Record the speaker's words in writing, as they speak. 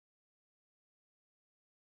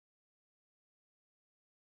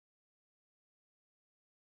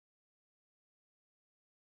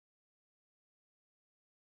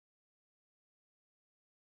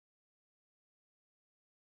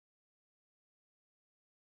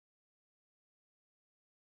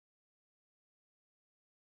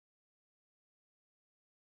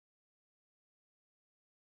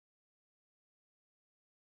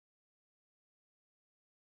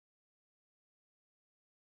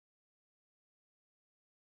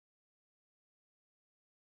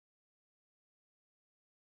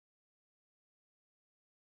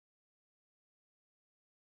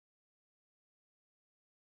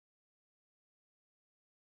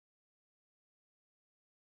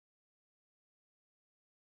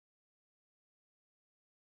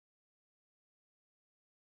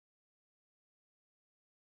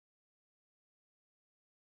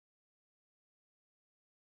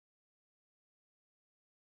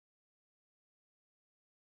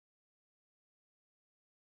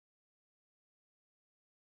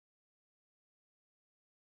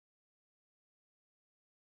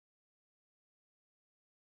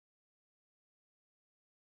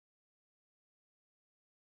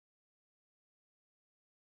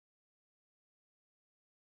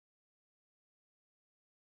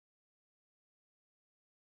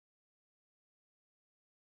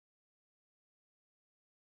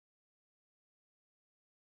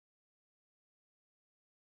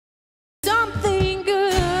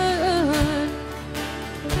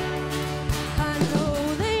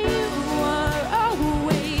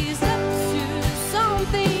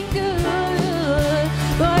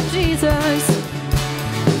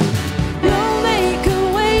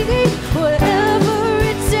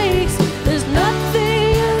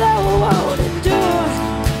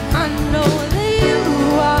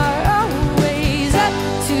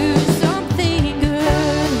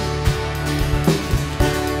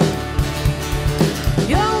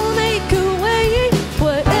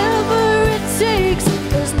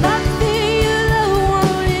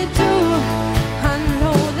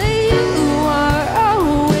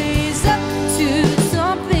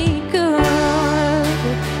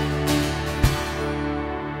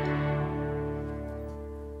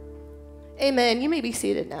Amen. You may be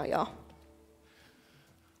seated now, y'all.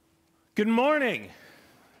 Good morning.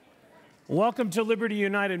 Welcome to Liberty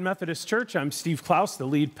United Methodist Church. I'm Steve Klaus, the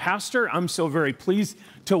lead pastor. I'm so very pleased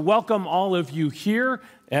to welcome all of you here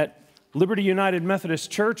at Liberty United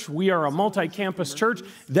Methodist Church. We are a multi-campus church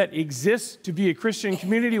that exists to be a Christian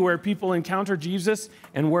community where people encounter Jesus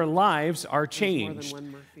and where lives are changed.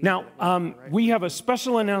 Now, we have a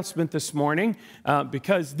special announcement this morning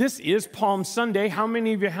because this is Palm Sunday. How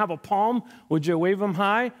many of you have a palm? Would you wave them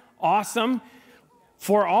high? Awesome.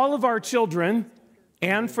 For all of our children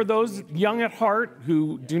and for those young at heart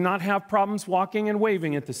who do not have problems walking and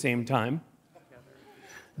waving at the same time,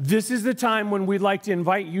 this is the time when we'd like to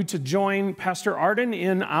invite you to join Pastor Arden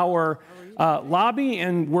in our lobby,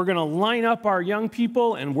 and we're going to line up our young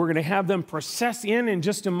people, and we're going to have them process in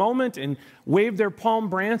just a moment and wave their palm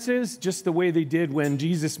branches just the way they did when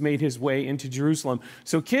Jesus made his way into Jerusalem.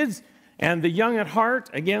 So kids and the young at heart,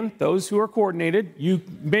 again, those who are coordinated, you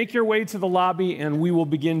make your way to the lobby, and we will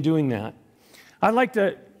begin doing that. I'd like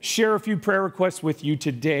to share a few prayer requests with you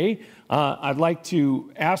today. I'd like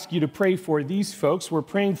to ask you to pray for these folks. We're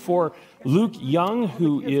praying for Luke Young,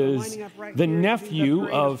 who is the nephew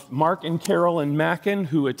of Mark and Carolyn Mackin,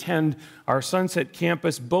 who attend our Sunset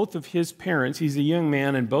campus. Both of his parents, he's a young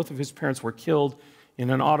man, and both of his parents were killed in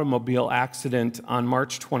an automobile accident on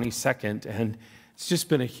March 22nd, and it's just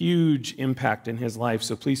been a huge impact in his life,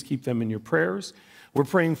 so please keep them in your prayers. We're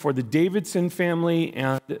praying for the Davidson family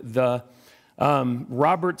and the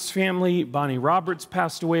Roberts family. Bonnie Roberts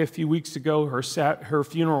passed away a few weeks ago. Her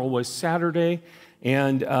funeral was Saturday,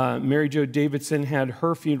 and Mary Jo Davidson had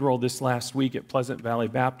her funeral this last week at Pleasant Valley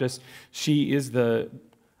Baptist. She is the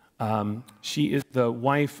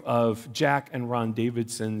wife of Jack and Ron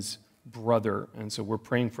Davidson's brother, and so we're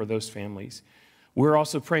praying for those families. We're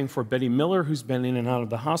also praying for Betty Miller, who's been in and out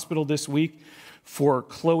of the hospital this week, for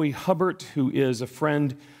Chloe Hubbard, who is a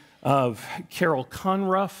friend of Carol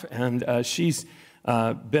Conruff, and she's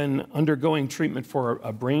been undergoing treatment for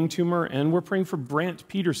a brain tumor. And we're praying for Brant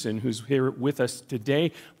Peterson, who's here with us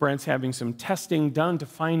today. Brant's having some testing done to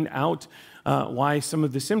find out why some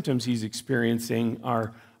of the symptoms he's experiencing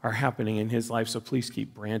are happening in his life. So please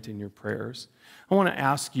keep Brant in your prayers. I want to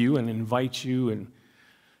ask you and invite you and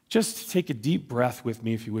just take a deep breath with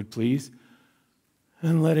me, if you would please,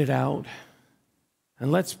 and let it out.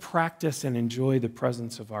 And let's practice and enjoy the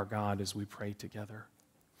presence of our God as we pray together.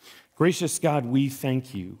 Gracious God, we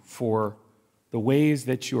thank you for the ways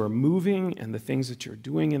that you are moving and the things that you're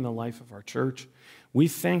doing in the life of our church. We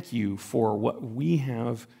thank you for what we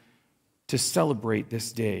have to celebrate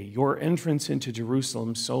this day, your entrance into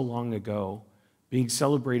Jerusalem so long ago, being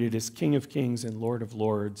celebrated as King of Kings and Lord of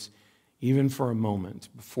Lords, even for a moment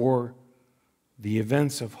before the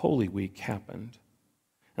events of Holy Week happened.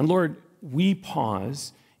 And Lord, we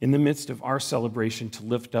pause in the midst of our celebration to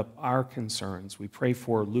lift up our concerns. We pray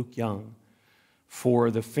for Luke Young,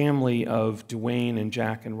 for the family of Dwayne and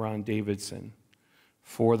Jack and Ron Davidson,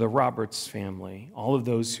 for the Roberts family, all of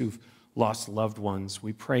those who've lost loved ones.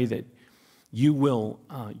 We pray that you will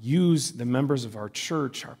use the members of our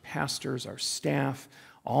church, our pastors, our staff,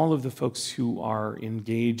 all of the folks who are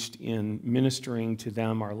engaged in ministering to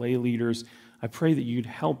them, our lay leaders. I pray that you'd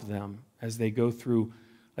help them as they go through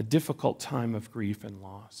a difficult time of grief and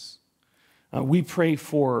loss. We pray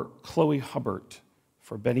for Chloe Hubbard,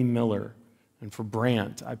 for Betty Miller, and for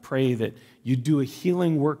Brant. I pray that you do a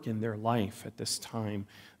healing work in their life at this time,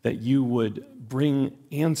 that you would bring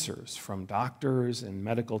answers from doctors and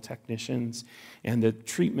medical technicians, and that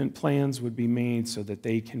treatment plans would be made so that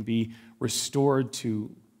they can be restored to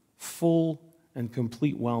full and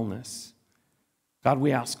complete wellness. God,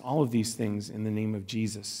 we ask all of these things in the name of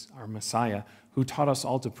Jesus, our Messiah, who taught us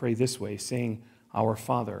all to pray this way, saying, Our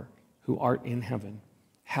Father, who art in heaven,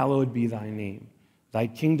 hallowed be thy name. Thy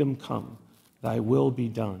kingdom come, thy will be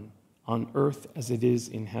done, on earth as it is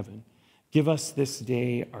in heaven. Give us this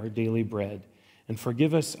day our daily bread, and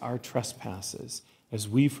forgive us our trespasses, as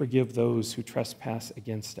we forgive those who trespass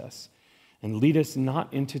against us. And lead us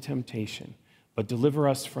not into temptation, but deliver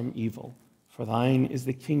us from evil. For thine is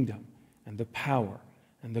the kingdom, and the power,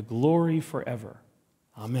 and the glory forever.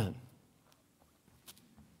 Amen.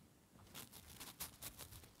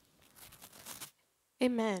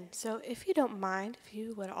 Amen. So if you don't mind, if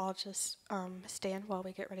you would all just stand while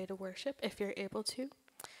we get ready to worship, if you're able to,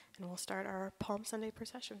 and we'll start our Palm Sunday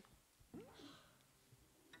procession.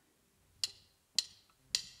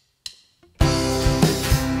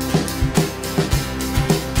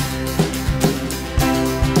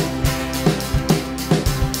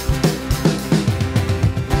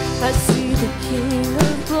 I see the King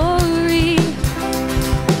of Glory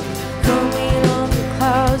coming on the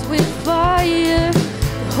clouds with fire.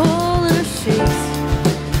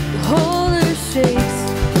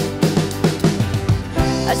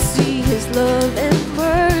 I see his love and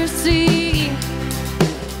mercy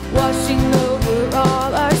washing over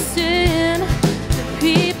all our sin. The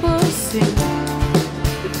people sing,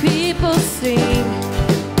 the people sing.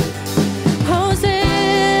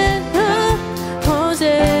 Hosanna,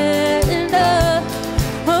 Hosanna,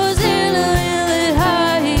 Hosanna in the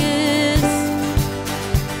highest.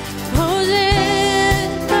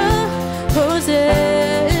 Hosanna,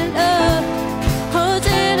 Hosanna,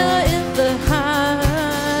 Hosanna in the highest.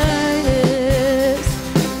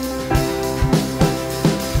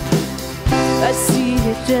 I see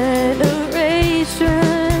a generation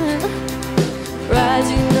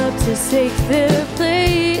rising up to take their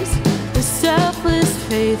place. The selfless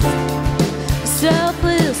faith, the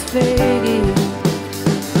selfless faith.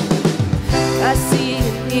 I see a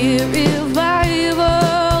new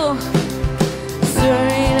revival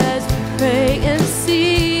stirring as we pray and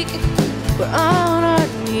seek. We're on our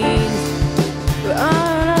knees, we're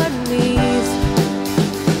on our knees.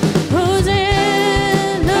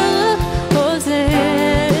 Hosanna,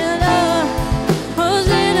 Hosanna,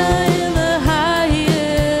 Hosanna in the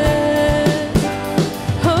highest.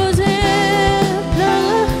 Hosanna,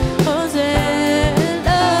 Hosanna,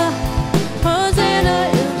 Hosanna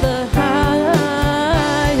in the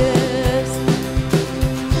highest.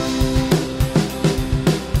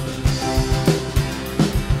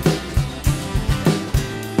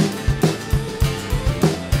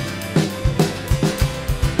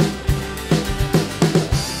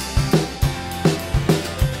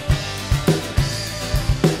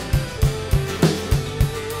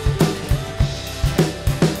 Hosanna,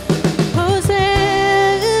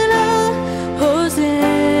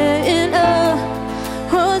 Hosanna,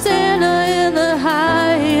 Hosanna in the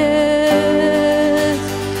highest.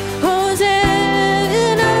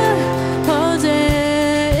 Hosanna,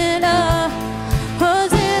 Hosanna,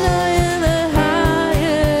 Hosanna in the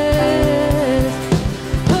highest.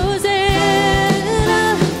 Hosanna,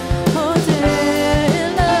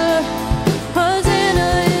 Hosanna, Hosanna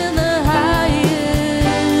in the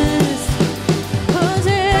highest.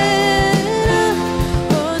 Hosanna,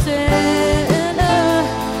 Hosanna,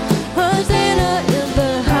 Hosanna in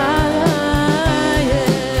the highest.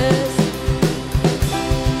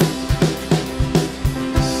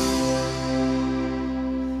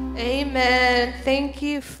 Amen. Thank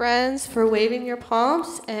you, friends, for waving your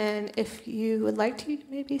palms. And if you would like to, you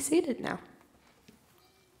may be seated now.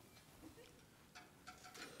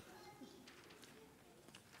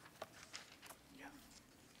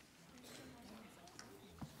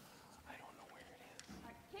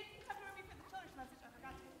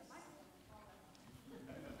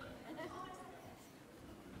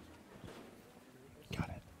 Got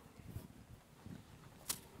it.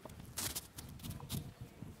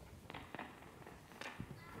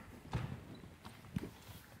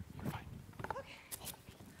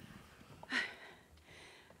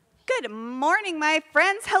 Good morning, my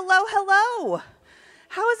friends. Hello, hello.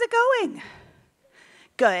 How is it going?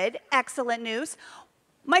 Good, excellent news.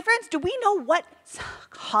 My friends, do we know what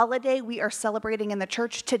holiday we are celebrating in the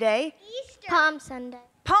church today? Palm Sunday.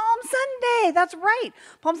 Palm Sunday, that's right.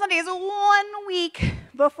 Palm Sunday is 1 week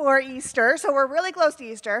before Easter, so we're really close to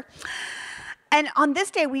Easter. And on this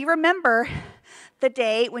day, we remember the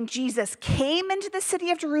day when Jesus came into the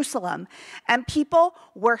city of Jerusalem, and people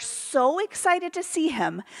were so excited to see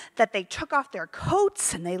him that they took off their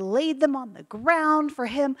coats and they laid them on the ground for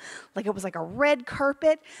him like it was like a red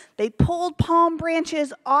carpet. They pulled palm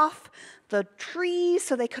branches off the trees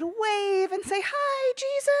so they could wave and say, "Hi,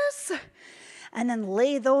 Jesus," and then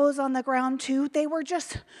lay those on the ground too. They were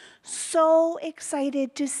just so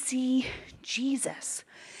excited to see Jesus.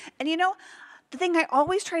 And you know, the thing I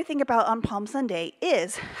always try to think about on Palm Sunday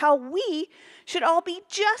is how we should all be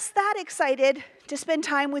just that excited to spend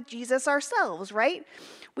time with Jesus ourselves, right?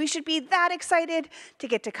 We should be that excited to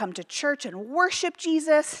get to come to church and worship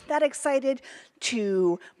Jesus, that excited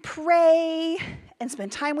to pray and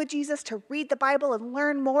spend time with Jesus, to read the Bible and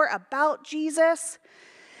learn more about Jesus.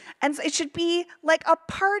 And so it should be like a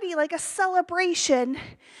party, like a celebration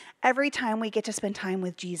every time we get to spend time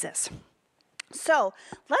with Jesus. So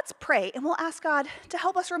let's pray, and we'll ask God to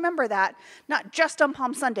help us remember that, not just on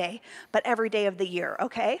Palm Sunday, but every day of the year,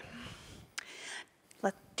 okay?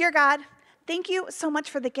 Dear God, thank you so much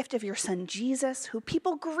for the gift of your son, Jesus, who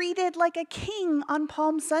people greeted like a king on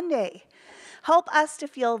Palm Sunday. Help us to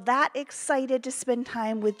feel that excited to spend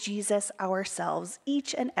time with Jesus ourselves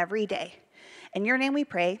each and every day. In your name we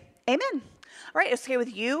pray, amen. All right, it's okay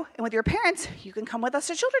with you and with your parents. You can come with us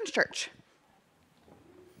to Children's Church.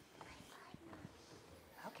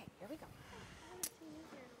 Okay, here we go.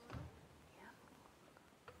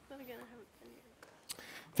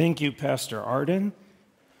 Thank you, Pastor Arden.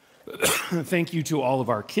 Thank you to all of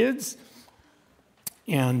our kids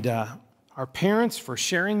and our parents for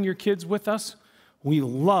sharing your kids with us. We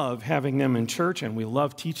love having them in church, and we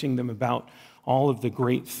love teaching them about all of the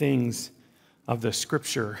great things of the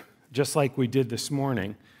Scripture, just like we did this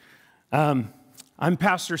morning. I'm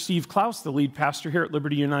Pastor Steve Klaus, the lead pastor here at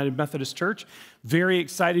Liberty United Methodist Church. Very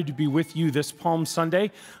excited to be with you this Palm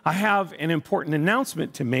Sunday. I have an important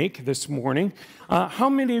announcement to make this morning. How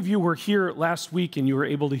many of you were here last week and you were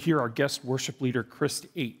able to hear our guest worship leader, Chris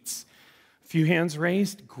Ates? A few hands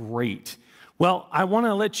raised? Great. Well, I want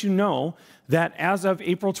to let you know that as of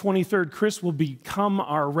April 23rd, Chris will become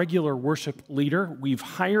our regular worship leader. We've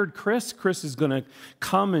hired Chris. Chris is going to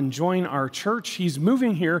come and join our church. He's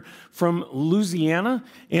moving here from Louisiana,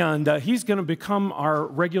 and he's going to become our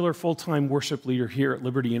regular full-time worship leader here at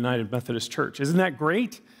Liberty United Methodist Church. Isn't that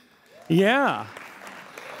great? Yeah.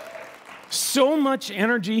 So much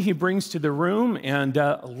energy he brings to the room, and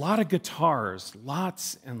a lot of guitars,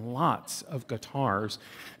 lots and lots of guitars.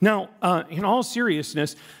 Now, in all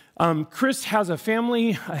seriousness, Chris has a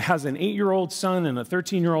family, has an 8-year-old son and a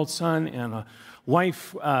 13-year-old son and a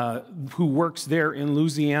wife who works there in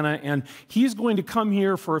Louisiana, and he's going to come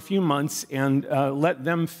here for a few months and let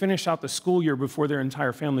them finish out the school year before their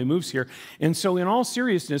entire family moves here. And so in all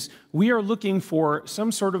seriousness, we are looking for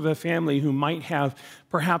some sort of a family who might have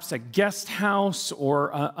perhaps a guest house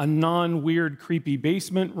or a non-weird, creepy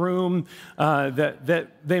basement room that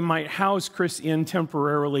they might house Chris in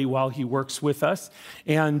temporarily while he works with us.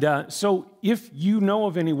 And so if you know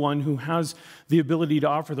of anyone who has the ability to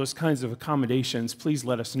offer those kinds of accommodations, please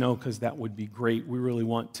let us know, because that would be great. We really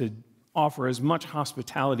want to offer as much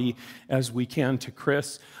hospitality as we can to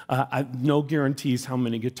Chris. No guarantees how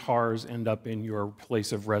many guitars end up in your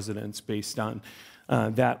place of residence based on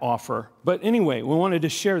that offer. But anyway, we wanted to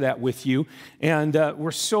share that with you, and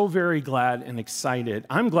we're so very glad and excited.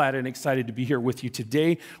 I'm glad and excited to be here with you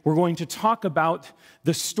today. We're going to talk about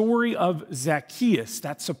the story of Zacchaeus.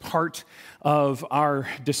 That's a part of our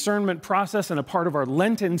discernment process and a part of our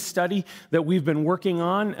Lenten study that we've been working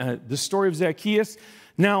on, the story of Zacchaeus.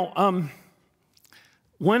 Now,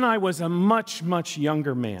 when I was a much, much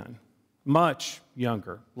younger man, much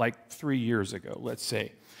younger, like 3 years ago, let's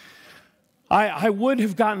say, I would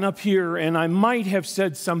have gotten up here and I might have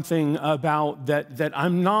said something about that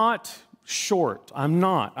I'm not short. I'm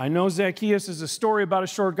not. I know Zacchaeus is a story about a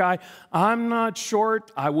short guy. I'm not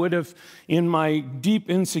short. I would have, in my deep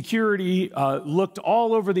insecurity, looked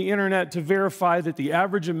all over the internet to verify that the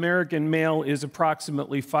average American male is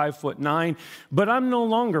approximately 5'9", but I'm no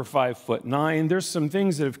longer 5'9". There's some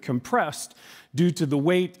things that have compressed due to the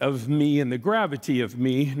weight of me and the gravity of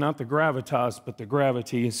me, not the gravitas, but the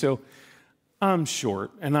gravity. So I'm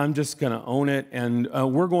short, and I'm just going to own it, and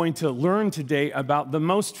we're going to learn today about the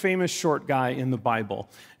most famous short guy in the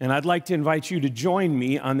Bible. And I'd like to invite you to join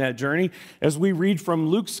me on that journey as we read from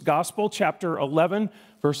Luke's Gospel, chapter 11,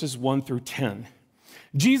 verses 1 through 10.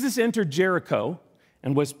 Jesus entered Jericho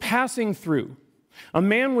and was passing through. A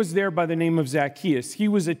man was there by the name of Zacchaeus. He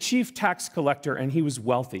was a chief tax collector, and he was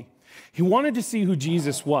wealthy. He wanted to see who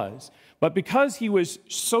Jesus was, but because he was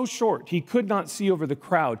so short, he could not see over the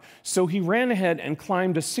crowd. So he ran ahead and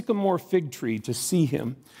climbed a sycamore fig tree to see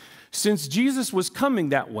him, since Jesus was coming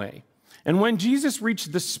that way. And when Jesus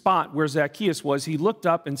reached the spot where Zacchaeus was, he looked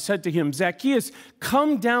up and said to him, "Zacchaeus,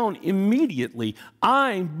 come down immediately.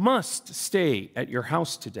 I must stay at your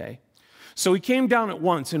house today." So he came down at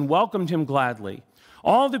once and welcomed him gladly.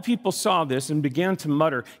 All the people saw this and began to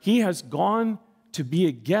mutter, "He has gone to be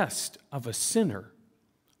a guest of a sinner."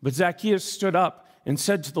 But Zacchaeus stood up and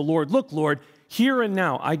said to the Lord, "Look, Lord, here and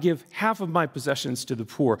now I give half of my possessions to the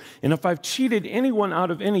poor, and if I've cheated anyone out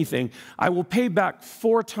of anything, I will pay back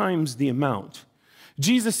 4 times the amount."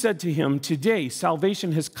 Jesus said to him, "Today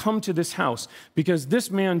salvation has come to this house, because this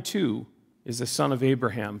man too is a son of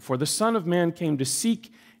Abraham. For the Son of Man came to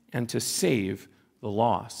seek and to save the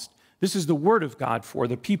lost." This is the word of God for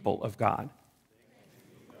the people of God.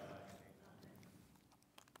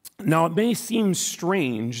 Now, it may seem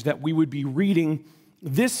strange that we would be reading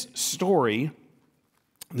this story,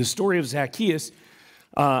 the story of Zacchaeus,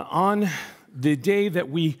 on the day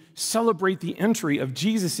that we celebrate the entry of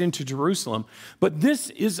Jesus into Jerusalem. But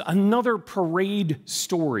this is another parade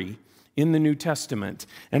story in the New Testament.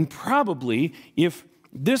 And probably if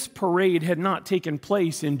this parade had not taken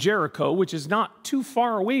place in Jericho, which is not too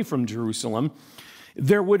far away from Jerusalem,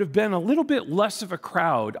 there would have been a little bit less of a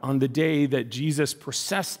crowd on the day that Jesus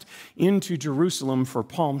processed into Jerusalem for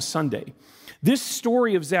Palm Sunday. This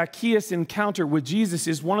story of Zacchaeus' encounter with Jesus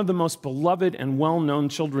is one of the most beloved and well-known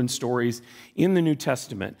children's stories in the New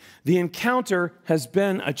Testament. The encounter has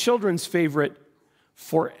been a children's favorite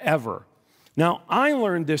forever. Now, I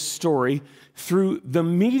learned this story through the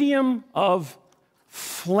medium of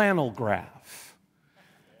flannel graph.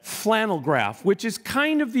 Flannel graph, which is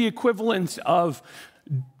kind of the equivalent of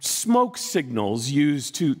smoke signals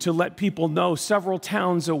used to let people know several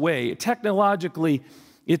towns away. Technologically,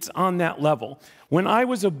 it's on that level. When I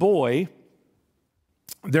was a boy,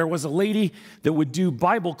 there was a lady that would do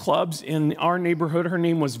Bible clubs in our neighborhood. Her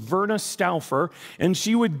name was Verna Stauffer, and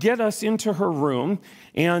she would get us into her room,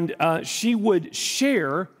 and she would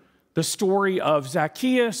share the story of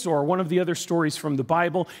Zacchaeus or one of the other stories from the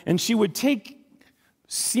Bible, and she would take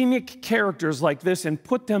scenic characters like this and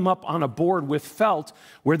put them up on a board with felt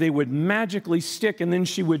where they would magically stick, and then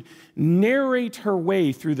she would narrate her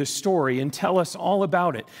way through the story and tell us all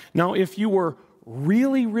about it. Now, if you were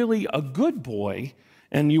really, really a good boy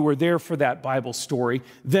and you were there for that Bible story,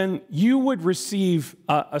 then you would receive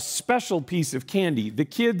a special piece of candy. The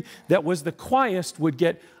kid that was the quietest would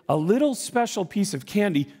get a little special piece of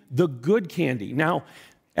candy, the good candy. Now,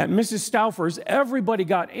 at Mrs. Stauffer's, everybody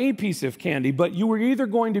got a piece of candy, but you were either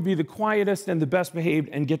going to be the quietest and the best behaved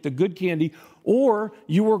and get the good candy, or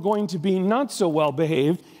you were going to be not so well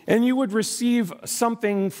behaved, and you would receive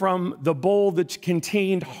something from the bowl that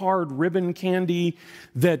contained hard ribbon candy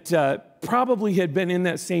that probably had been in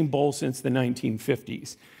that same bowl since the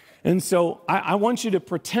 1950s. And so I want you to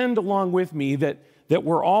pretend along with me that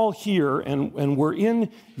we're all here and we're in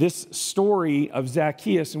this story of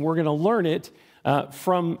Zacchaeus, and we're going to learn it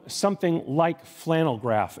from something like flannel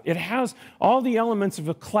graph. It has all the elements of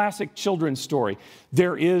a classic children's story.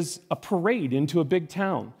 There is a parade into a big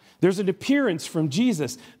town. There's an appearance from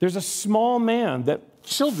Jesus. There's a small man that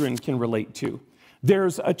children can relate to.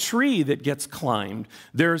 There's a tree that gets climbed.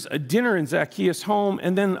 There's a dinner in Zacchaeus' home.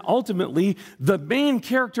 And then ultimately, the main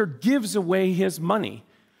character gives away his money.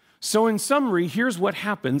 So in summary, here's what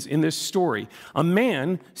happens in this story. A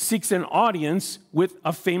man seeks an audience with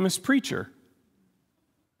a famous preacher.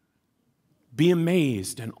 Be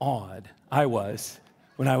amazed and awed. I was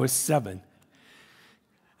when I was 7.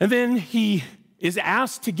 And then he is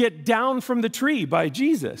asked to get down from the tree by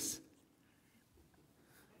Jesus.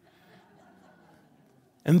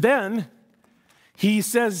 And then he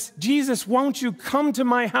says, Jesus, won't you come to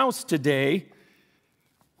my house today?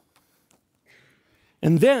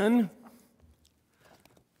 And then,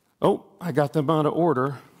 oh, I got them out of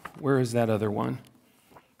order. Where is that other one?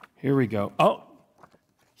 Here we go. Oh,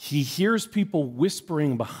 he hears people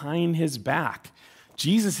whispering behind his back.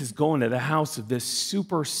 Jesus is going to the house of this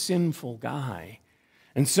super sinful guy.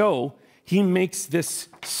 And so he makes this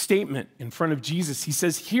statement in front of Jesus. He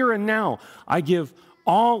says, here and now, I give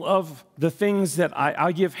all of the things that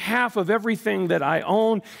I give half of everything that I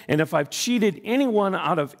own. And if I've cheated anyone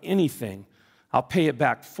out of anything, I'll pay it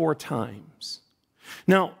back 4 times.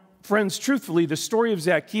 Now, friends, truthfully, the story of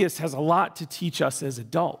Zacchaeus has a lot to teach us as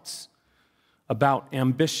adults about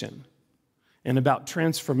ambition and about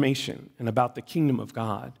transformation and about the kingdom of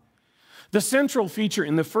God. The central feature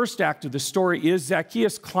in the first act of the story is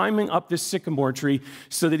Zacchaeus climbing up this sycamore tree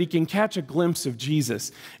so that he can catch a glimpse of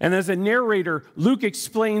Jesus. And as a narrator, Luke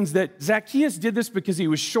explains that Zacchaeus did this because he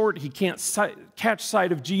was short, he can't catch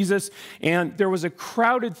sight of Jesus, and there was a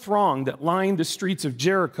crowded throng that lined the streets of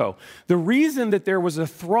Jericho. The reason that there was a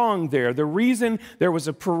throng there, the reason there was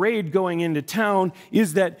a parade going into town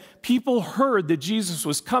is that people heard that Jesus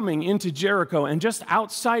was coming into Jericho, and just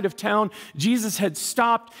outside of town, Jesus had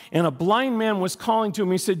stopped, and a blind man was calling to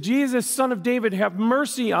him. He said, Jesus, Son of David, have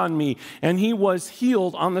mercy on me. And he was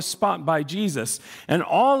healed on the spot by Jesus. And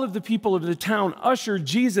all of the people of the town ushered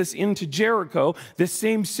Jesus into Jericho, the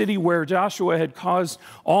same city where Joshua had caused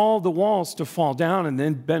all the walls to fall down and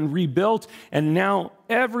then been rebuilt. And now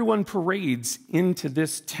everyone parades into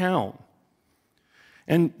this town.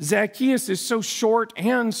 And Zacchaeus is so short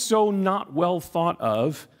and so not well thought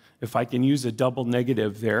of, if I can use a double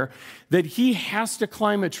negative there, that he has to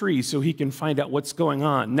climb a tree so he can find out what's going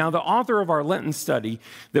on. Now, the author of our Lenten study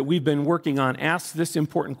that we've been working on asks this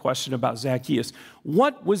important question about Zacchaeus.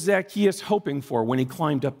 What was Zacchaeus hoping for when he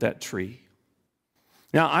climbed up that tree?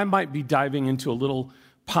 Now, I might be diving into a little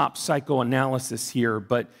pop psychoanalysis here,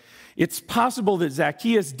 but it's possible that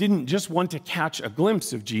Zacchaeus didn't just want to catch a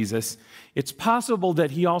glimpse of Jesus. It's possible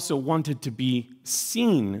that he also wanted to be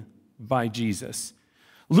seen by Jesus.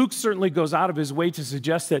 Luke certainly goes out of his way to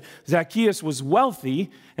suggest that Zacchaeus was wealthy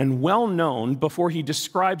and well-known before he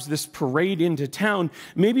describes this parade into town.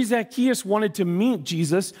 Maybe Zacchaeus wanted to meet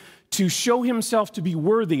Jesus to show himself to be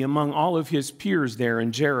worthy among all of his peers there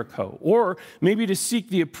in Jericho, or maybe to seek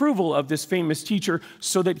the approval of this famous teacher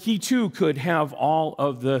so that he too could have all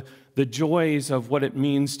of the joys of what it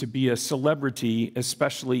means to be a celebrity,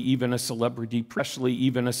 especially even a celebrity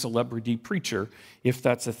preacher, if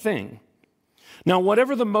that's a thing. Now,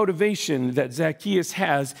 whatever the motivation that Zacchaeus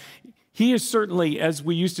has, he is certainly, as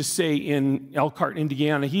we used to say in Elkhart,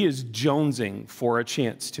 Indiana, he is jonesing for a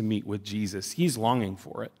chance to meet with Jesus. He's longing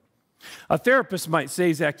for it. A therapist might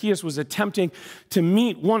say Zacchaeus was attempting to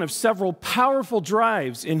meet one of several powerful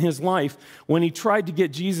drives in his life when he tried to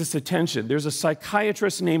get Jesus' attention. There's a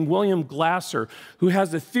psychiatrist named William Glasser who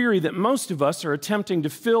has a theory that most of us are attempting to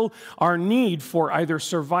fill our need for either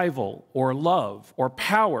survival or love or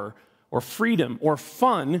power or freedom or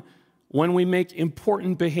fun when we make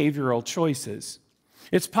important behavioral choices.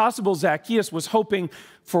 It's possible Zacchaeus was hoping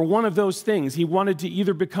for one of those things. He wanted to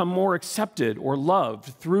either become more accepted or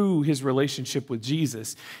loved through his relationship with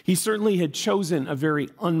Jesus. He certainly had chosen a very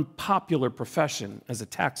unpopular profession as a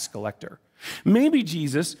tax collector. Maybe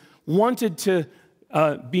Jesus wanted to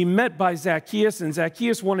be met by Zacchaeus, and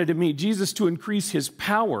Zacchaeus wanted to meet Jesus to increase his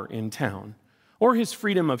power in town, or his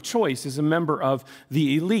freedom of choice as a member of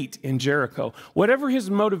the elite in Jericho. Whatever his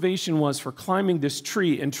motivation was for climbing this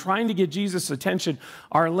tree and trying to get Jesus' attention,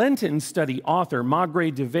 our Lenten study author, Magre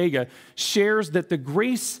de Vega, shares that the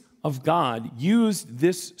grace of God used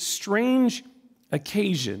this strange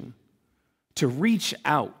occasion to reach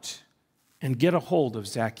out and get a hold of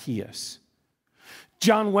Zacchaeus.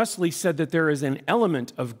 John Wesley said that there is an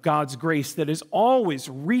element of God's grace that is always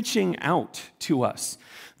reaching out to us,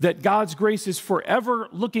 that God's grace is forever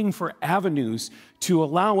looking for avenues to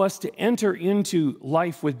allow us to enter into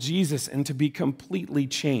life with Jesus and to be completely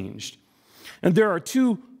changed. And there are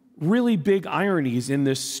two really big ironies in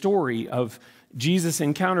this story of Jesus'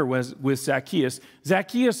 encounter with Zacchaeus.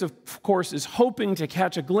 Zacchaeus, of course, is hoping to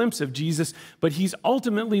catch a glimpse of Jesus, but he's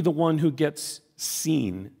ultimately the one who gets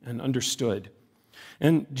seen and understood.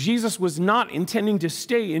 And Jesus was not intending to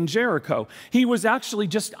stay in Jericho. He was actually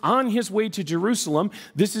just on his way to Jerusalem.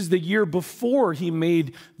 This is the year before he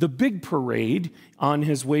made the big parade on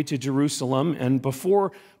his way to Jerusalem. And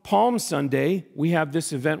before Palm Sunday, we have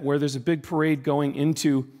this event where there's a big parade going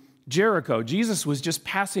into Jericho. Jesus was just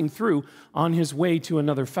passing through on his way to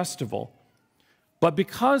another festival. But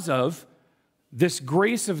because of this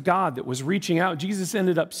grace of God that was reaching out, Jesus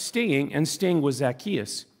ended up staying with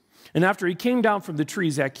Zacchaeus. And after he came down from the tree,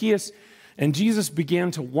 Zacchaeus and Jesus began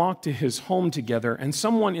to walk to his home together, and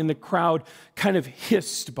someone in the crowd kind of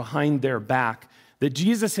hissed behind their back that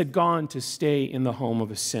Jesus had gone to stay in the home of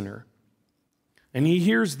a sinner. And he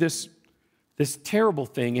hears this terrible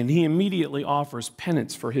thing, and he immediately offers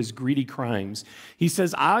penance for his greedy crimes. He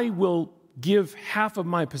says, I will give half of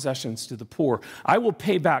my possessions to the poor. I will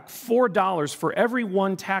pay back $4 for every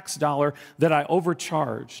one tax dollar that I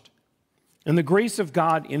overcharged. And the grace of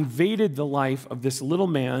God invaded the life of this little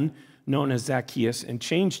man known as Zacchaeus and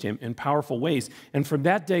changed him in powerful ways. And from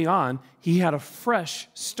that day on, he had a fresh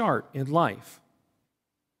start in life.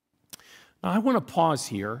 Now, I want to pause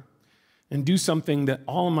here and do something that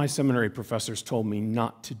all of my seminary professors told me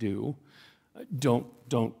not to do.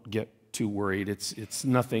 Don't get too worried. It's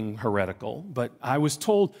nothing heretical. But I was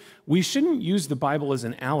told we shouldn't use the Bible as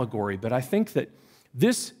an allegory, but I think that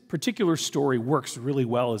this particular story works really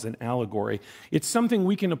well as an allegory. It's something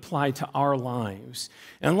we can apply to our lives.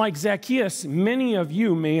 And like Zacchaeus, many of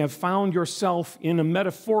you may have found yourself in a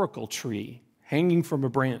metaphorical tree, hanging from a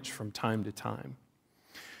branch from time to time.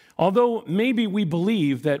 Although maybe we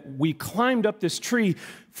believe that we climbed up this tree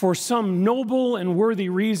for some noble and worthy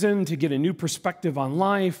reason to get a new perspective on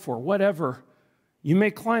life or whatever, you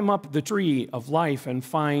may climb up the tree of life and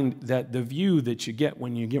find that the view that you get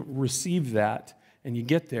when you receive that and you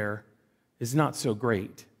get there is not so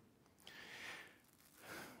great.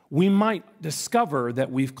 We might discover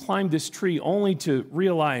that we've climbed this tree only to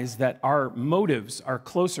realize that our motives are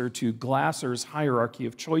closer to Glasser's hierarchy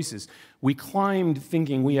of choices. We climbed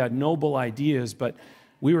thinking we had noble ideas, but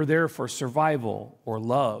we were there for survival or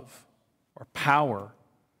love or power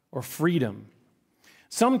or freedom.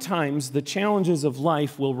 Sometimes the challenges of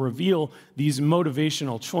life will reveal these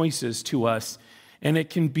motivational choices to us, and it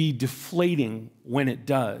can be deflating when it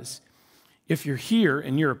does. If you're here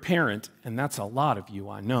and you're a parent, and that's a lot of you,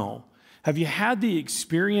 I know, have you had the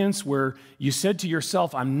experience where you said to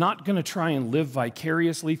yourself, I'm not going to try and live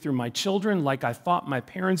vicariously through my children like I thought my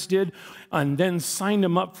parents did, and then signed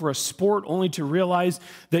them up for a sport only to realize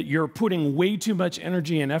that you're putting way too much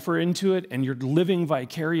energy and effort into it and you're living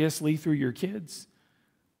vicariously through your kids?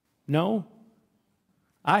 No?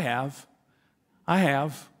 I have.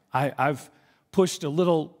 I've pushed a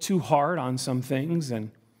little too hard on some things,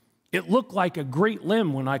 and it looked like a great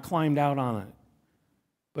limb when I climbed out on it,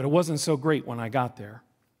 but it wasn't so great when I got there.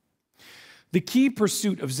 The key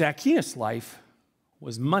pursuit of Zacchaeus' life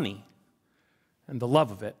was money and the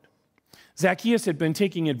love of it. Zacchaeus had been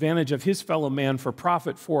taking advantage of his fellow man for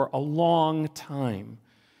profit for a long time.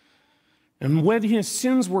 And when his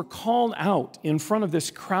sins were called out in front of this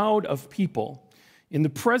crowd of people, in the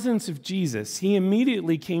presence of Jesus, he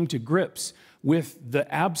immediately came to grips with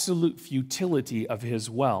the absolute futility of his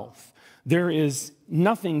wealth. There is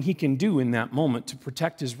nothing he can do in that moment to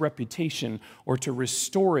protect his reputation or to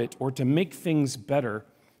restore it or to make things better.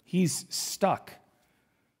 He's stuck.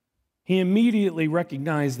 He immediately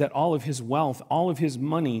recognized that all of his wealth, all of his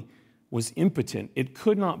money was impotent. It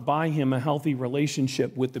could not buy him a healthy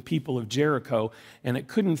relationship with the people of Jericho, and it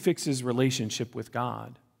couldn't fix his relationship with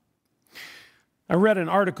God. I read an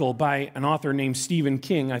article by an author named Stephen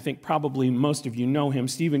King. I think probably most of you know him.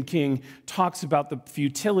 Stephen King talks about the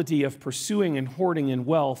futility of pursuing and hoarding in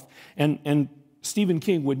wealth, and Stephen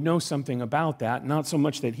King would know something about that, not so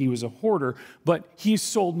much that he was a hoarder, but he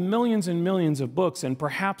sold millions and millions of books and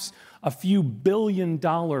perhaps a few $1 billion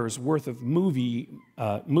worth of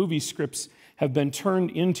movie scripts have been turned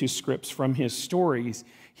into scripts from his stories.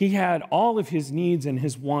 He had all of his needs and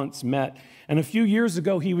his wants met. And a few years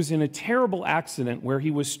ago, he was in a terrible accident where he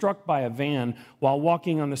was struck by a van while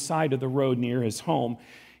walking on the side of the road near his home.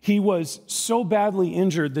 He was so badly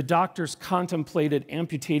injured, the doctors contemplated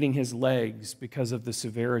amputating his legs because of the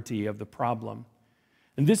severity of the problem.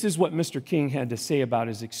 And this is what Mr. King had to say about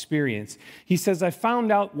his experience. He says, "I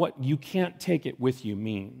found out what you can't take it with you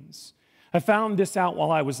means. I found this out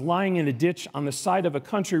while I was lying in a ditch on the side of a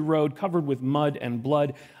country road covered with mud and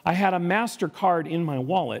blood. I had a MasterCard in my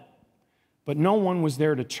wallet, but no one was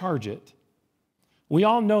there to charge it. We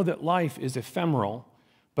all know that life is ephemeral,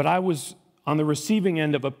 but I was on the receiving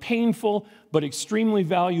end of a painful but extremely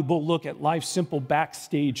valuable look at life's simple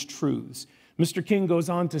backstage truths." Mr. King goes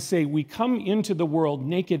on to say, "We come into the world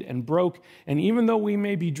naked and broke, and even though we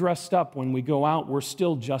may be dressed up when we go out, we're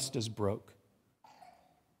still just as broke."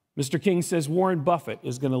 Mr. King says Warren Buffett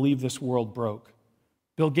is going to leave this world broke.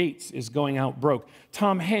 Bill Gates is going out broke.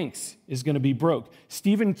 Tom Hanks is going to be broke.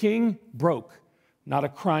 Stephen King, broke. Not a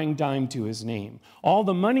crying dime to his name. All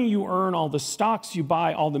the money you earn, all the stocks you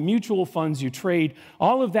buy, all the mutual funds you trade,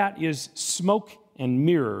 all of that is smoke and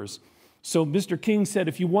mirrors. So Mr. King said,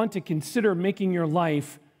 if you want to consider making your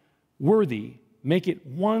life worthy, make it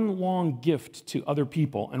one long gift to other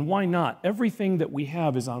people. And why not? Everything that we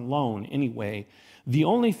have is on loan anyway. The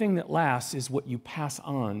only thing that lasts is what you pass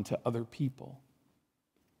on to other people.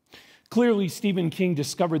 Clearly, Stephen King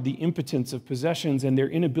discovered the impotence of possessions and their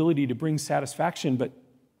inability to bring satisfaction, but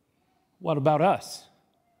what about us?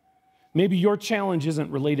 Maybe your challenge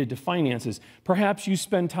isn't related to finances. Perhaps you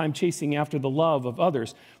spend time chasing after the love of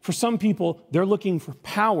others. For some people, they're looking for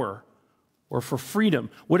power or for freedom.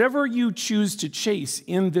 Whatever you choose to chase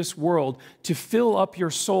in this world to fill up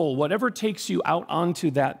your soul, whatever takes you out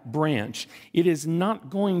onto that branch, it is not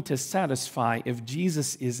going to satisfy if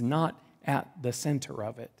Jesus is not at the center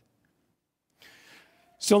of it.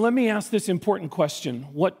 So let me ask this important question.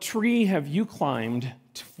 What tree have you climbed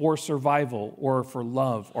for survival or for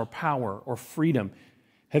love or power or freedom?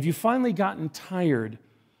 Have you finally gotten tired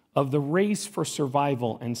of the race for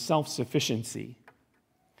survival and self-sufficiency?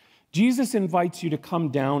 Jesus invites you to come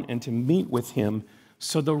down and to meet with him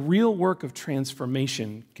so the real work of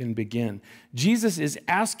transformation can begin. Jesus is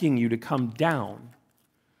asking you to come down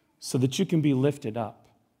so that you can be lifted up.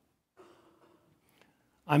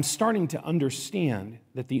 I'm starting to understand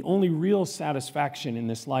that the only real satisfaction in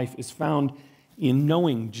this life is found in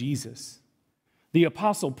knowing Jesus. The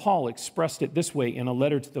Apostle Paul expressed it this way in a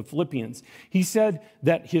letter to the Philippians. He said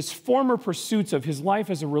that his former pursuits of his life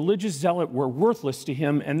as a religious zealot were worthless to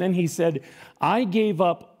him, and then he said, I gave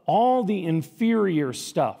up all the inferior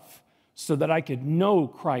stuff so that I could know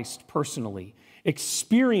Christ personally,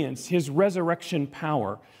 experience his resurrection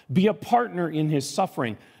power, be a partner in his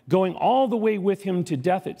suffering, going all the way with him to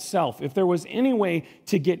death itself. If there was any way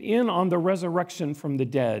to get in on the resurrection from the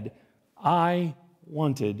dead, I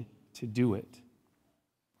wanted to do it.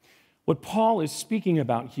 What Paul is speaking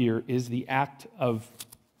about here is the act of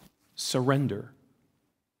surrender.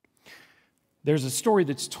 There's a story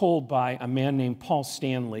that's told by a man named Paul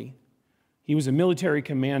Stanley. He was a military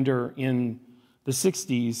commander in the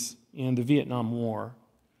 60s in the Vietnam War.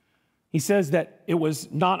 He says that it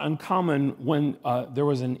was not uncommon when there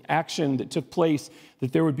was an action that took place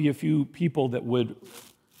that there would be a few people that would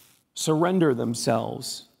surrender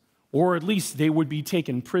themselves, or at least they would be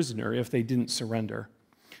taken prisoner if they didn't surrender.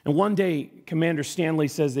 And one day, Commander Stanley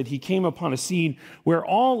says that he came upon a scene where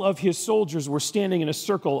all of his soldiers were standing in a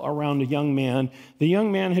circle around a young man. The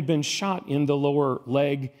young man had been shot in the lower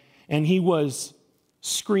leg, and he was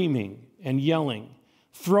screaming and yelling,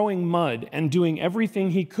 throwing mud and doing everything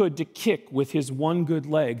he could to kick with his one good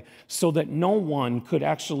leg so that no one could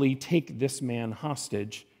actually take this man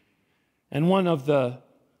hostage. And one of the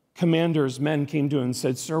commander's men came to him and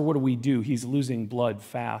said, "Sir, what do we do? He's losing blood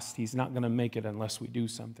fast. He's not going to make it unless we do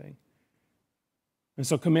something." And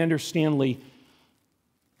so Commander Stanley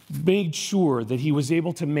made sure that he was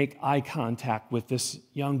able to make eye contact with this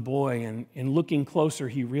young boy. And in looking closer,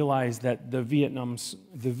 he realized that the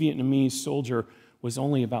Vietnamese soldier was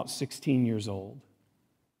only about 16 years old.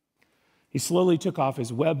 He slowly took off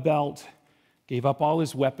his web belt, gave up all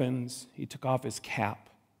his weapons. He took off his cap.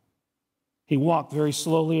 He walked very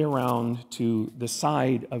slowly around to the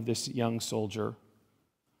side of this young soldier,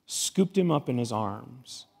 scooped him up in his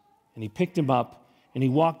arms, and he picked him up and he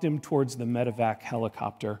walked him towards the medevac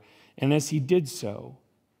helicopter. And as he did so,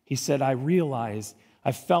 he said, "I realized,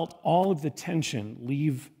 I felt all of the tension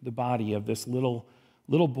leave the body of this little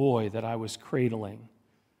boy that I was cradling."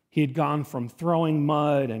 He had gone from throwing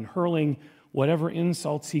mud and hurling whatever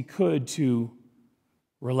insults he could to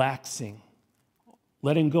relaxing,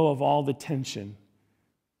 letting go of all the tension.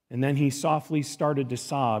 And then he softly started to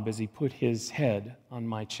sob as he put his head on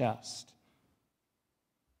my chest.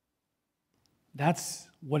 That's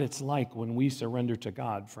what it's like when we surrender to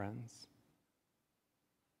God, friends.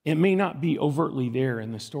 It may not be overtly there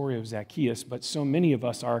in the story of Zacchaeus, but so many of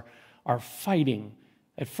us are fighting.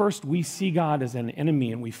 At first, we see God as an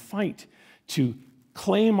enemy, and we fight to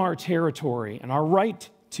claim our territory and our right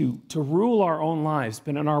to rule our own lives.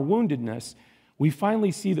 But in our woundedness, we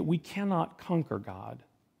finally see that we cannot conquer God.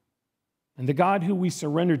 And the God who we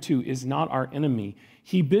surrender to is not our enemy.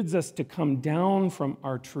 He bids us to come down from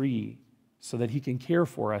our tree so that he can care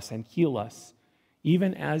for us and heal us,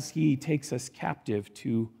 even as he takes us captive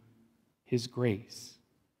to his grace.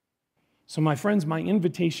 So, my friends, my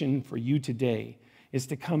invitation for you today is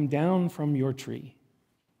to come down from your tree,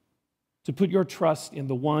 to put your trust in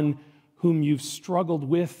the one whom you've struggled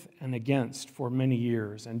with and against for many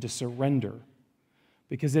years, and to surrender.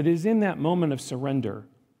 Because it is in that moment of surrender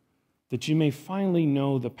that you may finally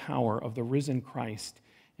know the power of the risen Christ,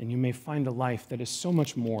 and you may find a life that is so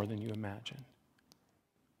much more than you imagine.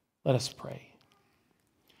 Let us pray.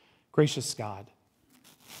 Gracious God,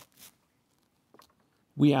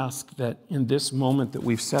 we ask that in this moment that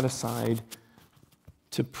we've set aside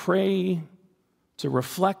to pray, to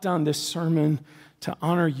reflect on this sermon, to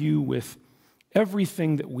honor you with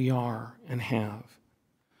everything that we are and have,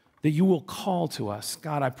 that you will call to us.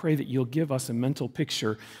 God, I pray that you'll give us a mental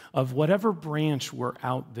picture of whatever branch we're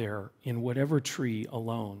out there in whatever tree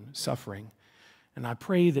alone, suffering. And I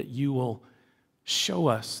pray that you will show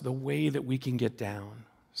us the way that we can get down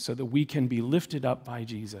so that we can be lifted up by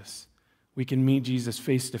Jesus. We can meet Jesus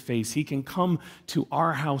face to face. He can come to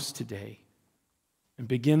our house today and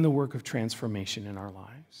begin the work of transformation in our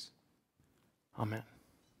lives. Amen.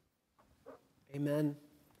 Amen.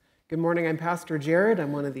 Good morning, I'm Pastor Jared.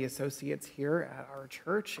 I'm one of the associates here at our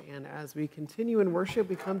church, and as we continue in worship,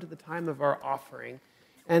 we come to the time of our offering.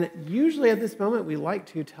 And usually at this moment, we like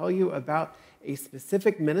to tell you about a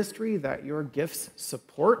specific ministry that your gifts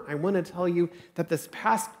support. I want to tell you that this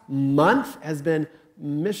past month has been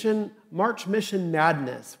March Mission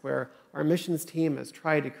Madness, where our missions team has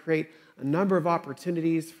tried to create a number of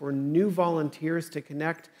opportunities for new volunteers to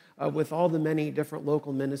connect with all the many different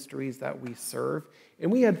local ministries that we serve.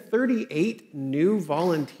 And we had 38 new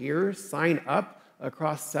volunteers sign up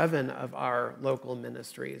across 7 of our local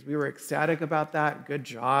ministries. We were ecstatic about that. Good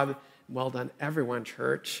job. Well done, everyone,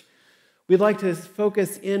 church. We'd like to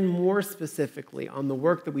focus in more specifically on the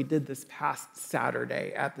work that we did this past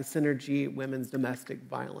Saturday at the Synergy Women's Domestic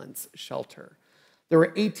Violence Shelter. There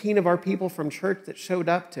were 18 of our people from church that showed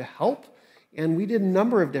up to help, and we did a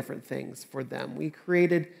number of different things for them. We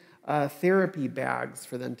created therapy bags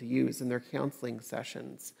for them to use in their counseling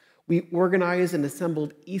sessions. We organized and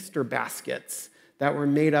assembled Easter baskets that were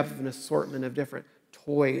made up of an assortment of different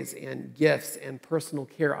toys and gifts and personal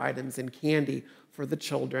care items and candy for the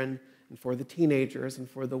children and for the teenagers and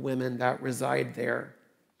for the women that reside there.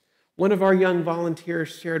 One of our young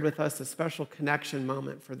volunteers shared with us a special connection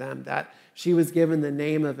moment for them, that she was given the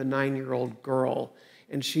name of a 9-year-old girl,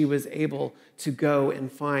 and she was able to go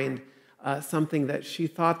and find something that she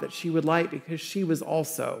thought that she would like because she was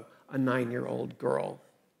also a 9-year-old girl.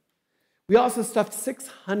 We also stuffed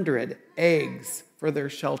 600 eggs for their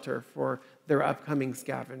shelter for their upcoming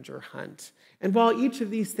scavenger hunt. And while each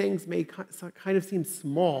of these things may kind of seem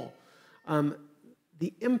small,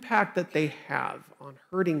 the impact that they have on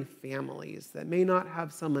hurting families that may not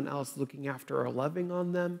have someone else looking after or loving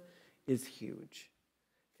on them is huge.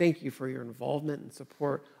 Thank you for your involvement and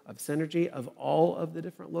support of Synergy, of all of the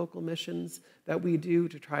different local missions that we do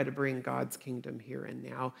to try to bring God's kingdom here and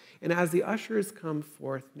now. And as the ushers come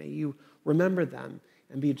forth, may you remember them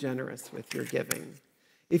and be generous with your giving.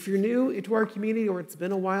 If you're new to our community or it's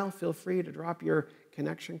been a while, feel free to drop your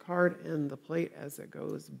connection card in the plate as it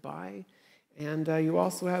goes by. And you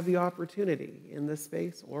also have the opportunity in this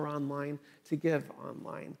space or online to give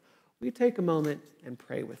online. Will you take a moment and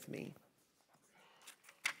pray with me?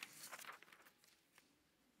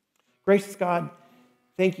 Gracious God,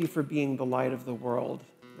 thank you for being the light of the world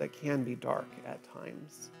that can be dark at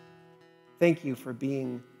times. Thank you for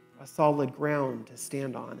being a solid ground to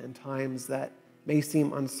stand on in times that may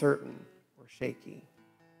seem uncertain or shaky.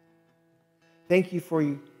 Thank you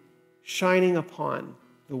for shining upon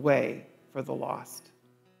the way for the lost.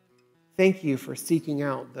 Thank you for seeking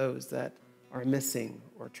out those that are missing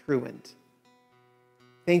or truant.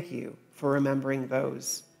 Thank you for remembering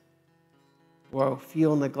those who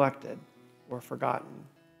feel neglected or forgotten.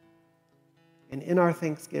 And in our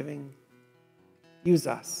thanksgiving, use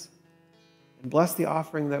us and bless the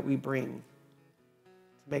offering that we bring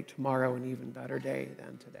to make tomorrow an even better day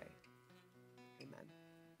than today. Amen.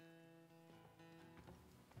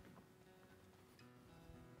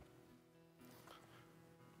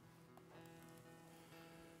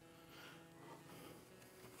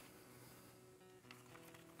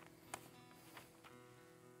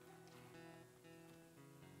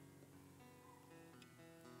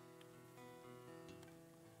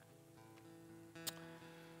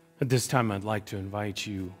 At this time, I'd like to invite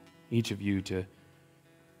you, each of you, to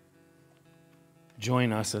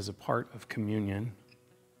join us as a part of communion.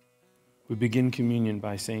 We begin communion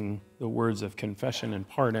by saying the words of confession and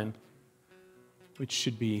pardon, which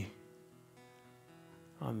should be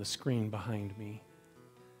on the screen behind me.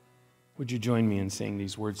 Would you join me in saying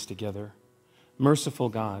these words together? Merciful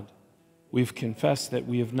God, we've confessed that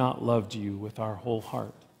we have not loved you with our whole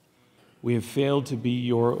heart. We have failed to be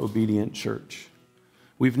your obedient church.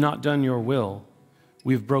 We've not done your will.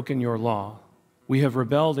 We've broken your law. We have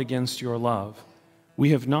rebelled against your love.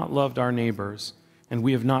 We have not loved our neighbors, and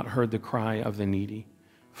we have not heard the cry of the needy.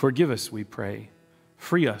 Forgive us, we pray.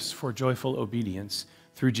 Free us for joyful obedience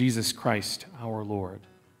through Jesus Christ, our Lord.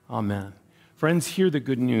 Amen. Friends, hear the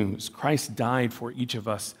good news. Christ died for each of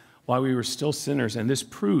us while we were still sinners, and this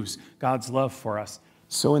proves God's love for us.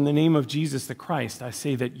 So in the name of Jesus the Christ, I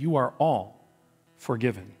say that you are all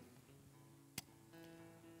forgiven.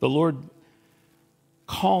 The Lord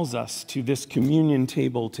calls us to this communion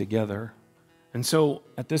table together. And so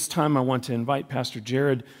at this time, I want to invite Pastor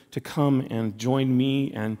Jared to come and join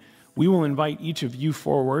me, and we will invite each of you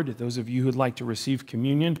forward, those of you who'd like to receive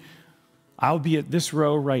communion. I'll be at this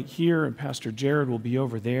row right here, and Pastor Jared will be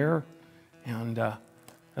over there. And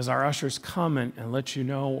as our ushers come and let you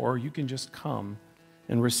know, or you can just come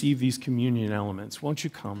and receive these communion elements, won't you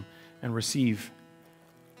come and receive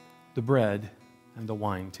the bread and the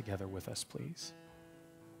wine together with us, please?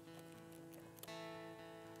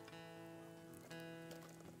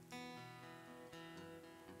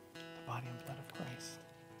 The body and blood of Christ.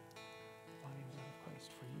 The body and blood of Christ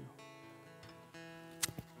for you.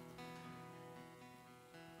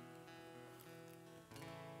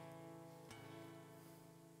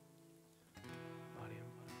 The body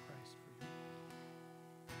and blood of Christ for you.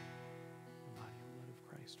 The body and blood of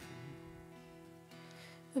Christ for you.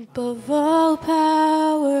 Above all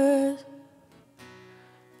powers,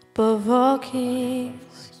 above all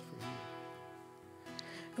kings,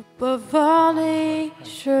 above all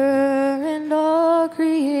nature and all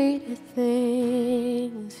created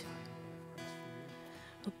things,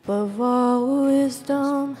 above all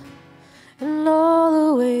wisdom and all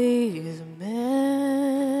the ways of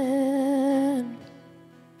man,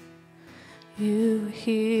 you were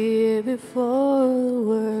here before the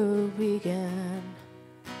world began.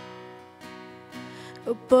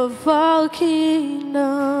 Above all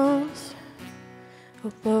kingdoms,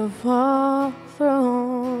 above all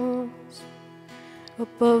thrones,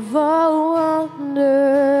 above all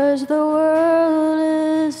wonders the world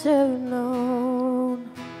has ever known,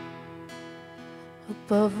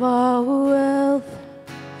 above all wealth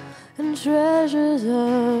and treasures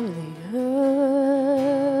of the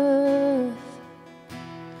earth,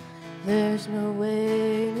 there's no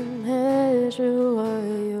way to measure what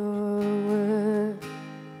you're worth.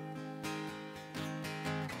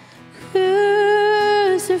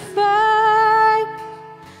 Crucified,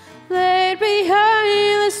 laid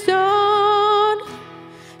behind the stone,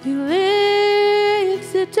 you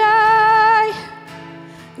lived to die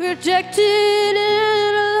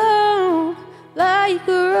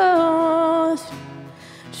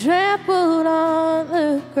trampled on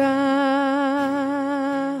the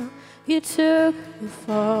ground. You took the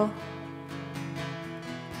fall.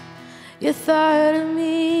 You thought of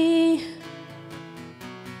me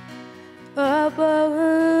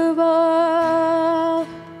above all.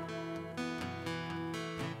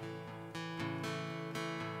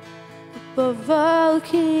 Above all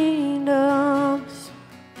kingdoms,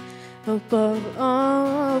 above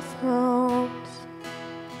all thrones,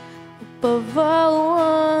 above all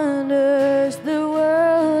wonders the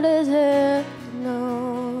world has ever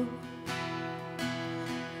known,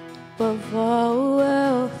 above all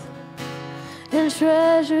wealth and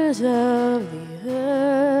treasures of the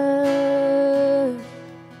earth,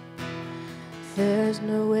 there's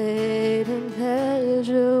no way to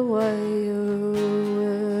measure what you're worth.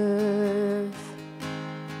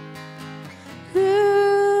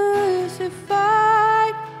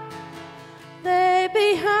 Crucified, lay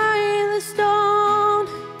behind the stone,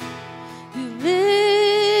 you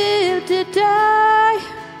lived to die,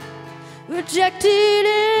 rejected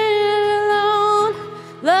and alone,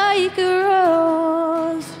 like a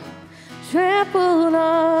rose trampled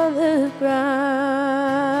on the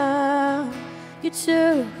ground. You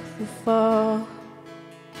took the fall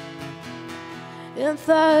and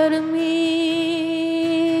thought of me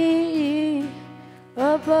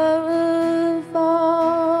above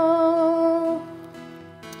all.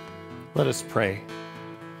 Let us pray.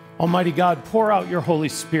 Almighty God, pour out your Holy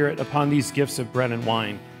Spirit upon these gifts of bread and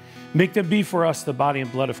wine. Make them be for us the body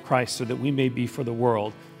and blood of Christ, so that we may be for the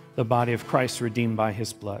world the body of Christ redeemed by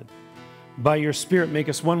his blood. By your Spirit, make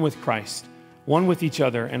us one with Christ, one with each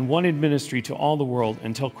other, and one in ministry to all the world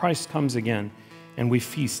until Christ comes again and we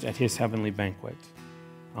feast at his heavenly banquet.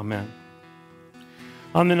 Amen.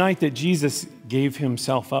 On the night that Jesus gave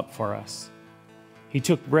himself up for us, he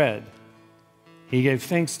took bread. He gave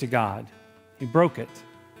thanks to God. He broke it.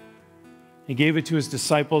 He gave it to his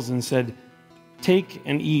disciples and said, "Take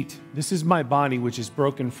and eat. This is my body, which is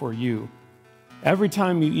broken for you. Every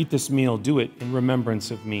time you eat this meal, do it in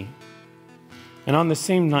remembrance of me." And on the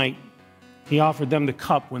same night, he offered them the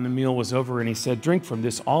cup when the meal was over, and he said, "Drink from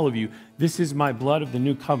this, all of you. This is my blood of the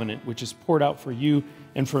new covenant, which is poured out for you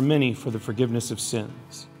and for many for the forgiveness of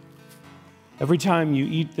sins. Every time you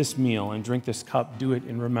eat this meal and drink this cup, do it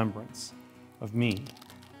in remembrance of me."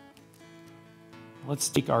 Let's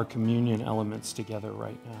take our communion elements together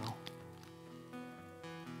right now.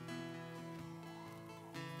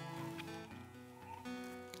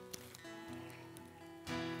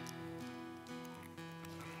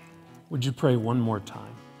 Would you pray one more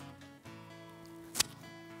time?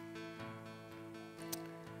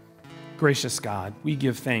 Gracious God, we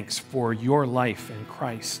give thanks for your life in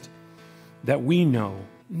Christ that we know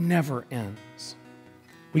never ends.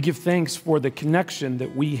 We give thanks for the connection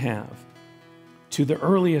that we have to the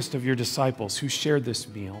earliest of your disciples who shared this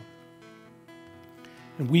meal.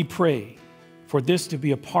 And we pray for this to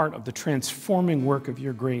be a part of the transforming work of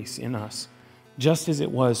your grace in us, just as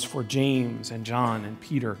it was for James and John and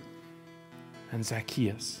Peter and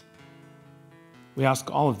Zacchaeus. We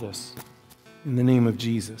ask all of this in the name of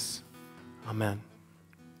Jesus. Amen.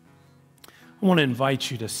 I want to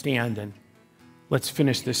invite you to stand and let's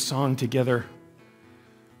finish this song together.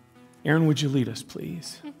 Aaron, would you lead us,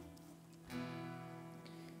 please?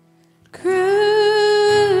 Crucified,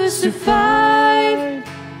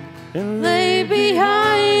 lay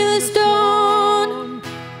behind the stone,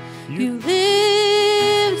 you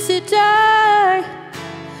lived to die,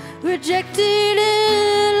 rejected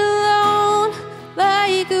and alone,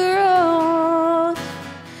 like a rose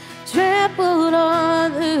trampled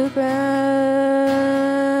on the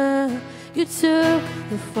ground. You took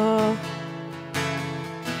the fall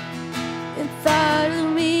and thought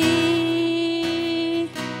of me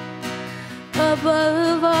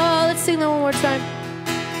above all. Let's sing that one more time.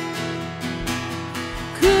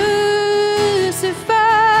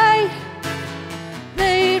 Crucified,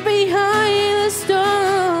 laid behind the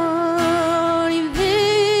stone, you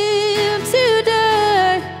lived to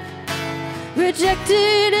die,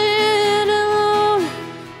 rejected and alone,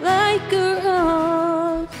 like a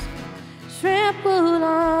rose trampled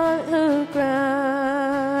on the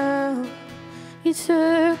ground. You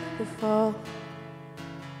took the fall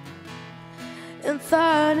and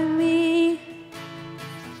thought of me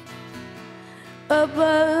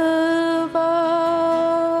above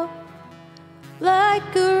all,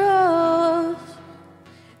 like a rose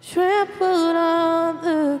trampled on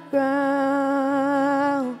the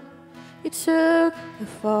ground. You took the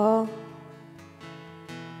fall.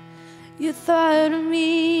 You thought of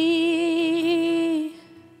me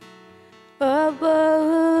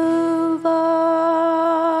above all.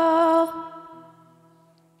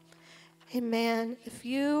 Amen. If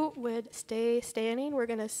you would stay standing, we're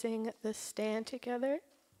going to sing the stand together.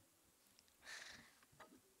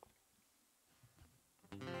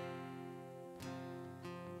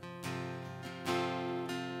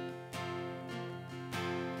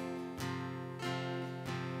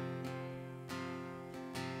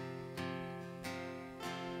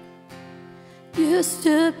 You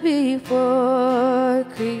stood before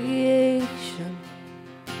creation,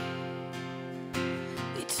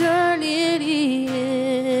 eternity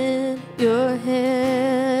in your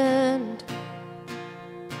hand.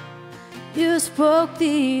 You spoke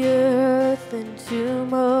the earth into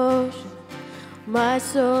motion, my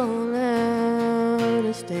soul now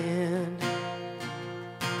to stand.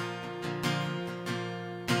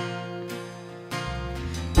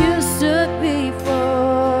 You stood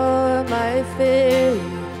before my failure,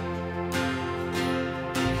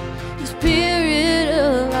 your spirit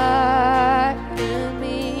alive in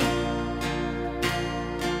me.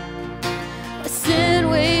 My sin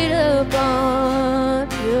weighed upon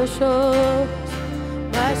your shoulders,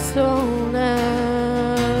 my soul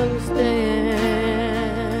now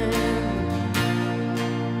stands.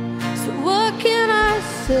 So what can I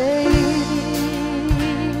say?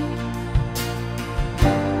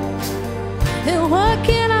 And what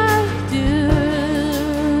can I do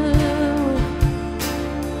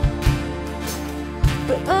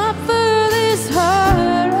but offer this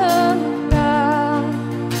heart of God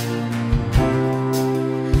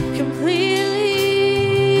completely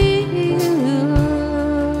you?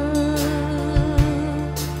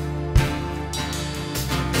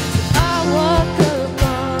 I walk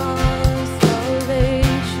upon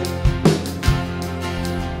salvation,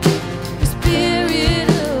 the Spirit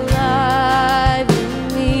alive in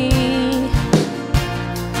me,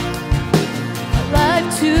 a life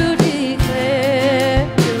to declare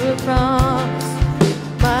your promise,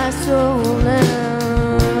 my soul understands.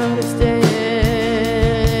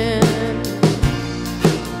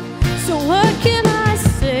 So what can I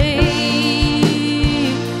say?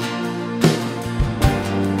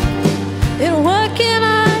 And what can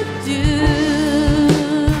I do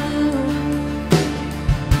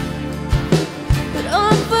but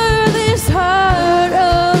offer this heart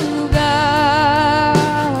of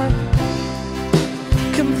God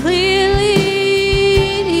completely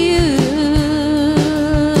you?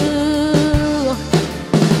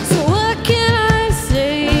 So what can I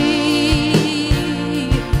say?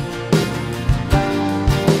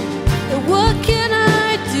 And what can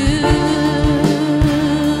I do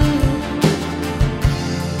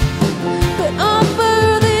but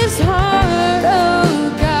offer this heart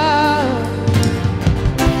of God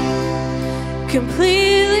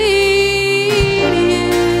completely you?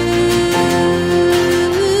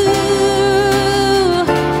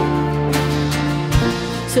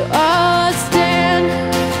 So I'll stand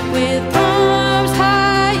with arms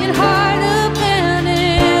high and heart open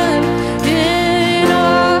in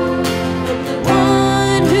awe of the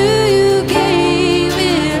one who you gave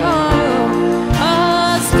it all.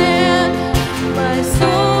 I'll stand, my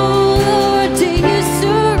soul, Lord, to you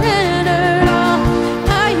surrendered. All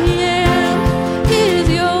I am is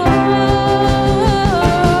yours.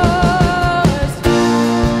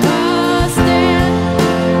 I'll stand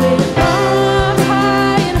with arms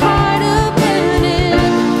high and heart open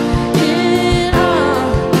in awe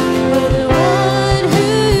of the one who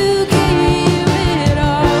gave it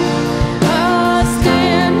all. I'll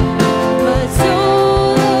stand, my soul,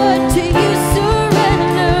 Lord, to you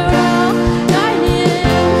surrender. All I am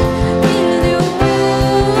is yours.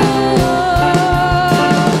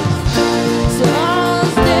 So I'll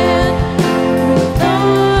stand with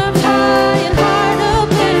arms high and heart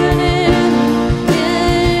open in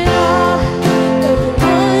awe of the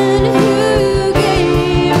one who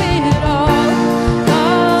gave it all.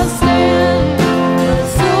 I'll stand, my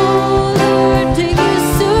soul, Lord, to you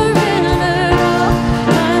surrender.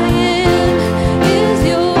 All I am is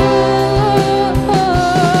yours.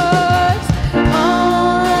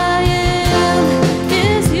 All I am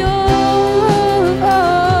is yours.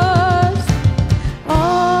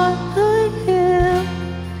 All I am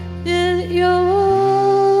is yours.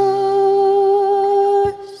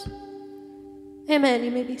 Amen.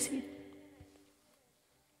 You may be seated.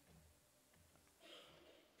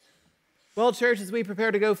 Well, church, as we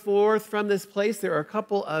prepare to go forth from this place, there are a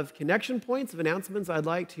couple of connection points of announcements I'd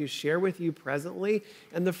like to share with you presently.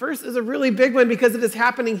 And the first is a really big one because it is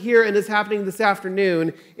happening here and is happening this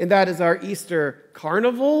afternoon, and that is our Easter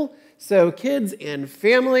Carnival. So kids and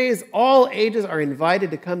families, all ages, are invited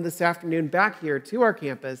to come this afternoon back here to our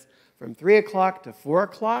campus from 3 o'clock to 4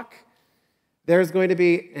 o'clock. There's going to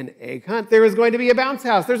be an egg hunt. There is going to be a bounce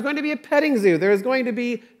house. There's going to be a petting zoo. There is going to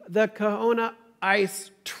be the Kahuna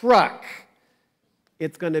Ice Truck.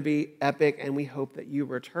 It's going to be epic, and we hope that you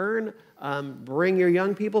return. Bring your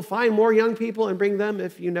young people. Find more young people and bring them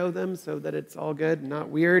if you know them so that it's all good, not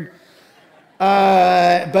weird.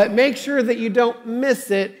 But make sure that you don't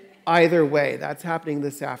miss it either way. That's happening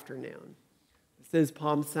this afternoon. This is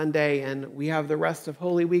Palm Sunday, and we have the rest of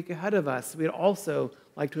Holy Week ahead of us. We'd also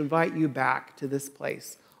like to invite you back to this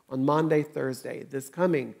place on Maundy Thursday, this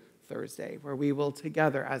coming Thursday, where we will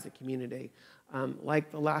together as a community,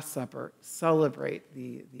 like the Last Supper, celebrate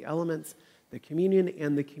the elements, the communion,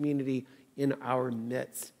 and the community in our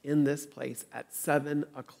midst in this place at 7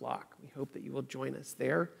 o'clock. We hope that you will join us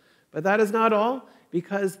there. But that is not all,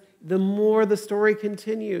 because the more the story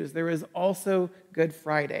continues, there is also Good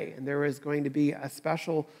Friday, and there is going to be a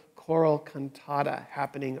special choral cantata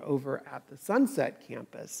happening over at the Sunset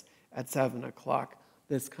campus at 7 o'clock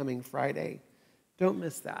this coming Friday. Don't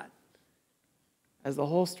miss that. As the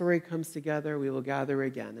whole story comes together, we will gather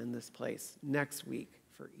again in this place next week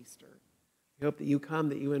for Easter. We hope that you come,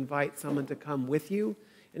 that you invite someone to come with you.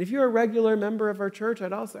 And if you're a regular member of our church,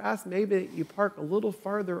 I'd also ask maybe that you park a little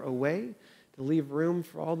farther away to leave room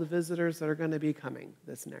for all the visitors that are going to be coming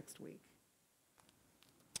this next week.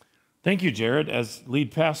 Thank you, Jared. As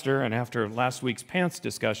lead pastor, and after last week's pants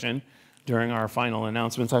discussion during our final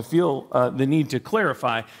announcements, I feel the need to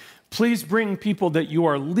clarify. Please bring people that you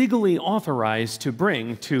are legally authorized to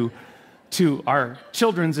bring to our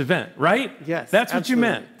children's event, right? Yes, That's what absolutely.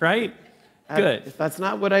 you meant, right? Good. If that's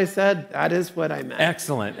not what I said, that is what I meant.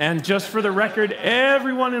 Excellent. And just for the record,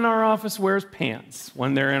 everyone in our office wears pants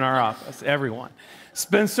when they're in our office. Everyone. It's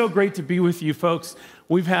been so great to be with you folks.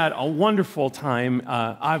 We've had a wonderful time.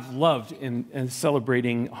 I've loved in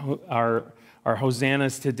celebrating our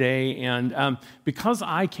hosannas today. And because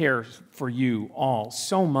I care for you all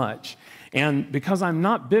so much, and because I'm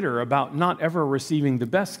not bitter about not ever receiving the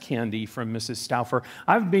best candy from Mrs. Stauffer,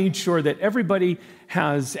 I've made sure that everybody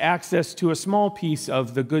has access to a small piece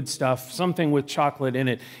of the good stuff, something with chocolate in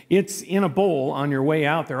it. It's in a bowl on your way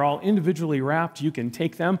out. They're all individually wrapped. You can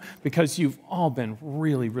take them because you've all been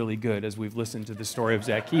really, really good as we've listened to the story of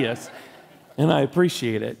Zacchaeus, and I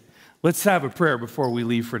appreciate it. Let's have a prayer before we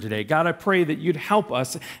leave for today. God, I pray that you'd help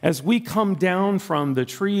us as we come down from the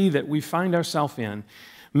tree that we find ourselves in.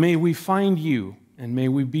 May we find you, and may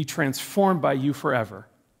we be transformed by you forever.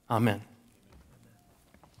 Amen.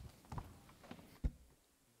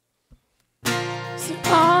 So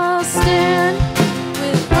I'll stand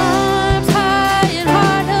with arms high and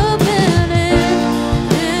heart open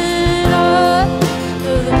in awe of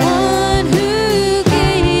the one who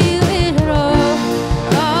gave it all.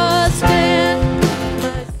 I'll stand.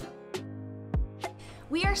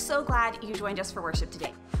 We are so glad you joined us for worship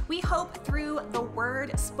today. We hope through the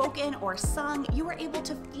word spoken or sung, you were able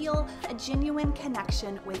to feel a genuine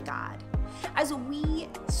connection with God. As we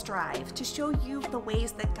strive to show you the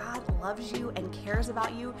ways that God loves you and cares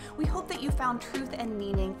about you, we hope that you found truth and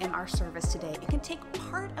meaning in our service today. You can take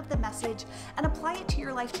part of the message and apply it to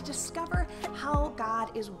your life to discover how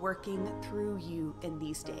God is working through you in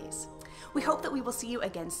these days. We hope that we will see you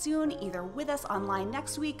again soon, either with us online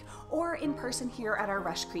next week or in person here at our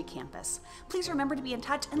Rush Creek campus. Please remember to be in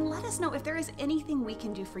touch and let us know if there is anything we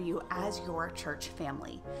can do for you as your church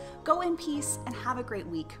family. Go in peace and have a great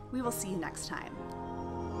week. We will see you next time.